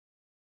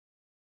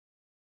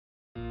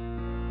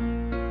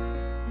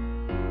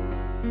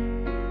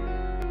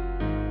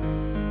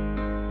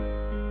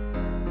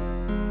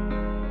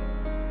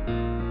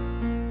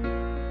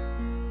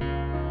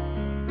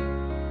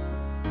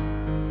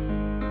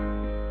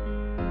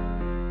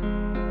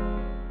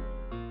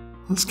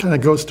This kind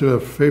of goes to a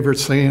favorite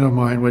saying of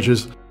mine, which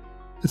is,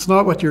 it's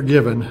not what you're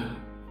given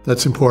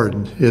that's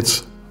important,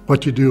 it's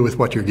what you do with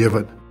what you're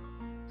given.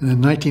 And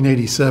in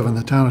 1987,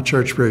 the town of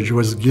Churchbridge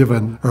was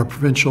given our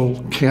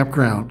provincial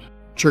campground.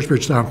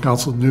 Churchbridge Town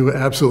Council knew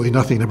absolutely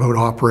nothing about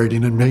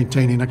operating and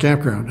maintaining a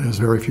campground, as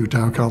very few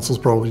town councils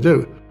probably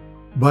do.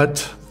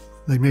 But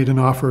they made an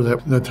offer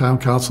that the town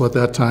council at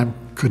that time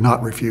could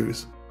not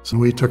refuse. So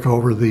we took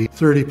over the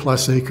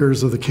 30-plus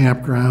acres of the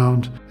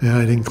campground,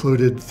 and it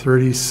included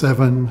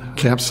 37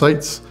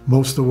 campsites,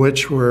 most of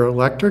which were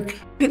electric.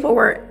 People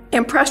were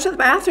impressed with the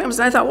bathrooms,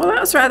 and I thought, well,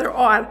 that's rather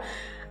odd.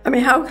 I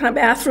mean, how can a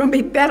bathroom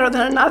be better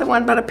than another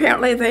one? But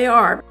apparently they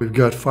are. We've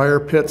got fire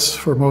pits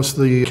for most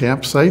of the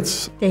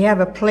campsites. They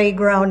have a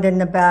playground in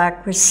the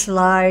back with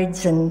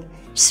slides and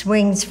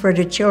swings for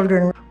the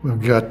children.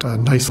 We've got a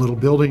nice little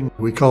building.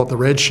 We call it the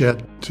Red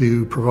Shed,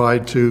 to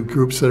provide to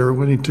groups that are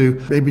willing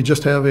to maybe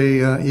just have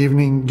a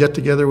evening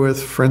get-together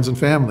with friends and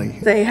family.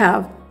 They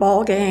have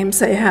ball games,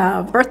 they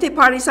have birthday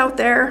parties out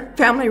there,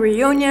 family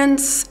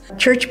reunions.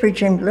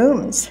 Churchbridge in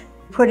Blooms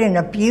put in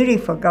a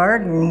beautiful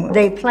garden.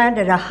 They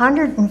planted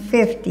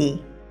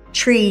 150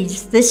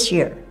 trees this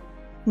year.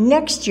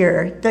 Next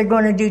year, they're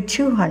going to do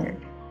 200.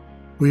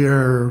 We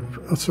are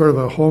sort of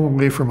a home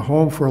away from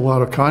home for a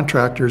lot of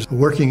contractors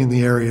working in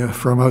the area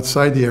from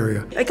outside the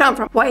area. They come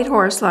from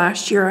Whitehorse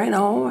last year, I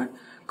know,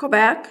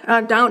 Quebec,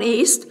 down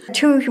east.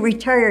 2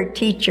 retired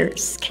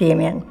teachers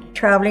came in,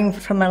 traveling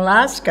from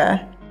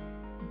Alaska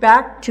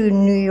back to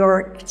New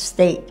York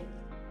State.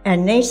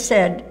 And they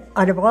said,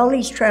 out of all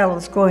these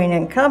travels going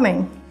and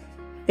coming,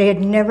 they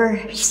had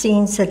never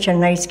seen such a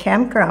nice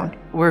campground.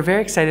 We're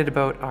very excited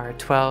about our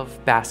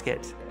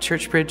 12-basket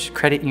Churchbridge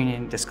Credit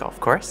Union disc golf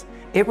course.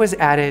 It was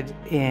added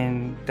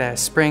in the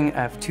spring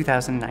of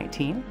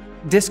 2019.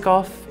 Disc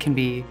golf can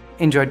be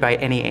enjoyed by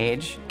any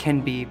age, can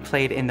be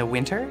played in the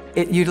winter.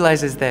 It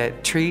utilizes the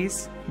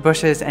trees,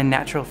 bushes, and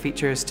natural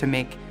features to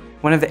make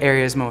one of the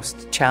area's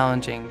most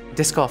challenging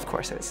disc golf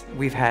courses.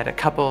 We've had a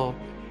couple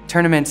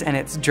tournaments and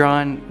it's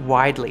drawn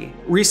widely.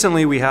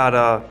 Recently we had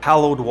a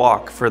hallowed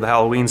walk for the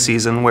Halloween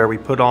season where we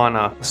put on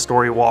a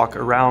story walk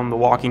around the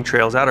walking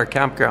trails at our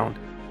campground,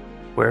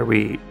 where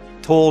we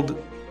told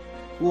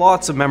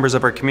lots of members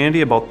of our community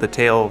about the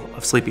tale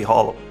of Sleepy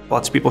Hollow.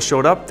 Lots of people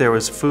showed up. There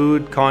was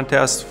food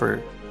contests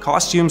for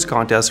costumes,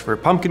 contests for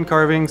pumpkin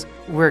carvings.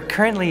 We're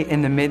currently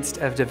in the midst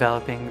of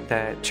developing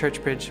the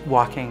Churchbridge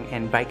walking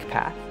and bike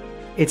path.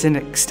 It's an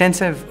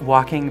extensive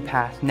walking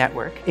path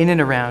network in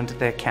and around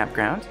the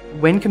campground.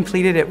 When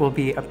completed, it will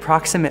be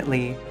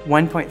approximately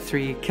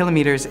 1.3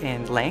 kilometers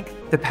in length.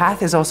 The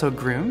path is also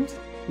groomed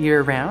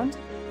year-round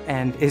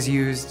and is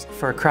used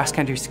for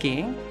cross-country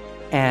skiing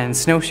and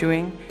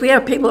snowshoeing. We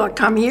have people that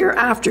come year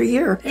after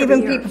year.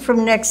 Even people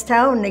from next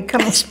town, they come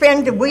and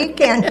spend the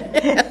weekend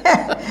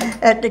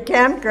at the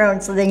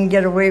campground so they can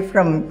get away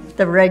from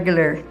the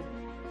regular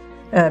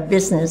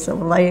business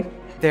of life.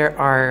 There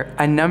are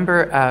a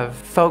number of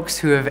folks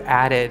who have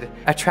added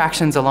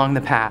attractions along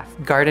the path,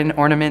 garden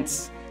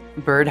ornaments,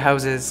 bird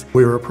houses.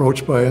 We were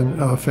approached by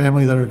a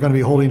family that are going to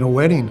be holding a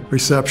wedding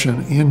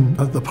reception in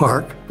the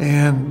park,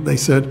 and they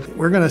said,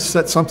 we're going to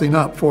set something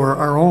up for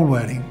our own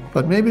wedding,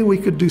 but maybe we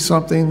could do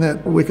something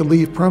that we could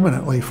leave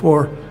permanently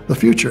for the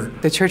future.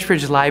 The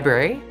Churchbridge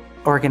Library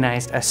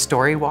organized a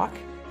story walk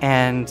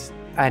and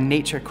a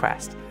nature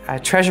quest, a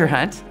treasure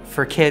hunt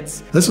for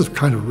kids. This is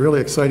kind of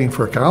really exciting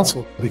for a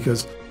council,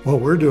 because what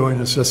we're doing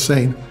is just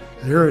saying,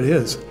 there it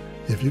is.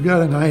 If you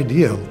got an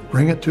idea,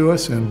 bring it to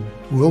us and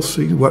we'll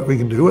see what we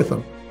can do with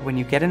them. When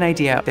you get an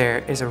idea, there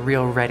is a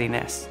real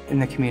readiness in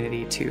the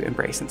community to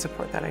embrace and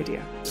support that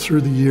idea.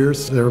 Through the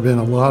years, there have been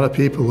a lot of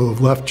people who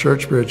have left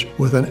Churchbridge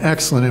with an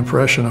excellent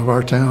impression of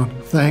our town,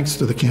 thanks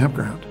to the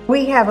campground.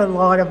 We have a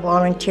lot of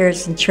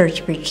volunteers in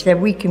Churchbridge that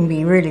we can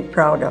be really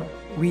proud of.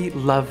 We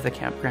love the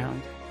campground.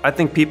 I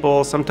think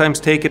people sometimes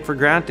take it for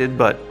granted,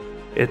 but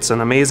it's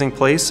an amazing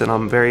place and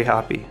I'm very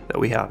happy that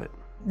we have it.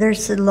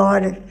 There's a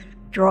lot of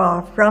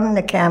draw from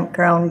the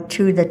campground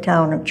to the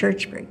town of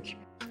Churchbridge.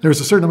 There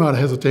was a certain amount of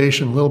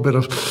hesitation, a little bit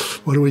of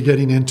what are we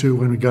getting into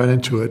when we got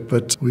into it,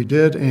 but we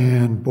did,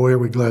 and boy, are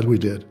we glad we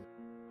did.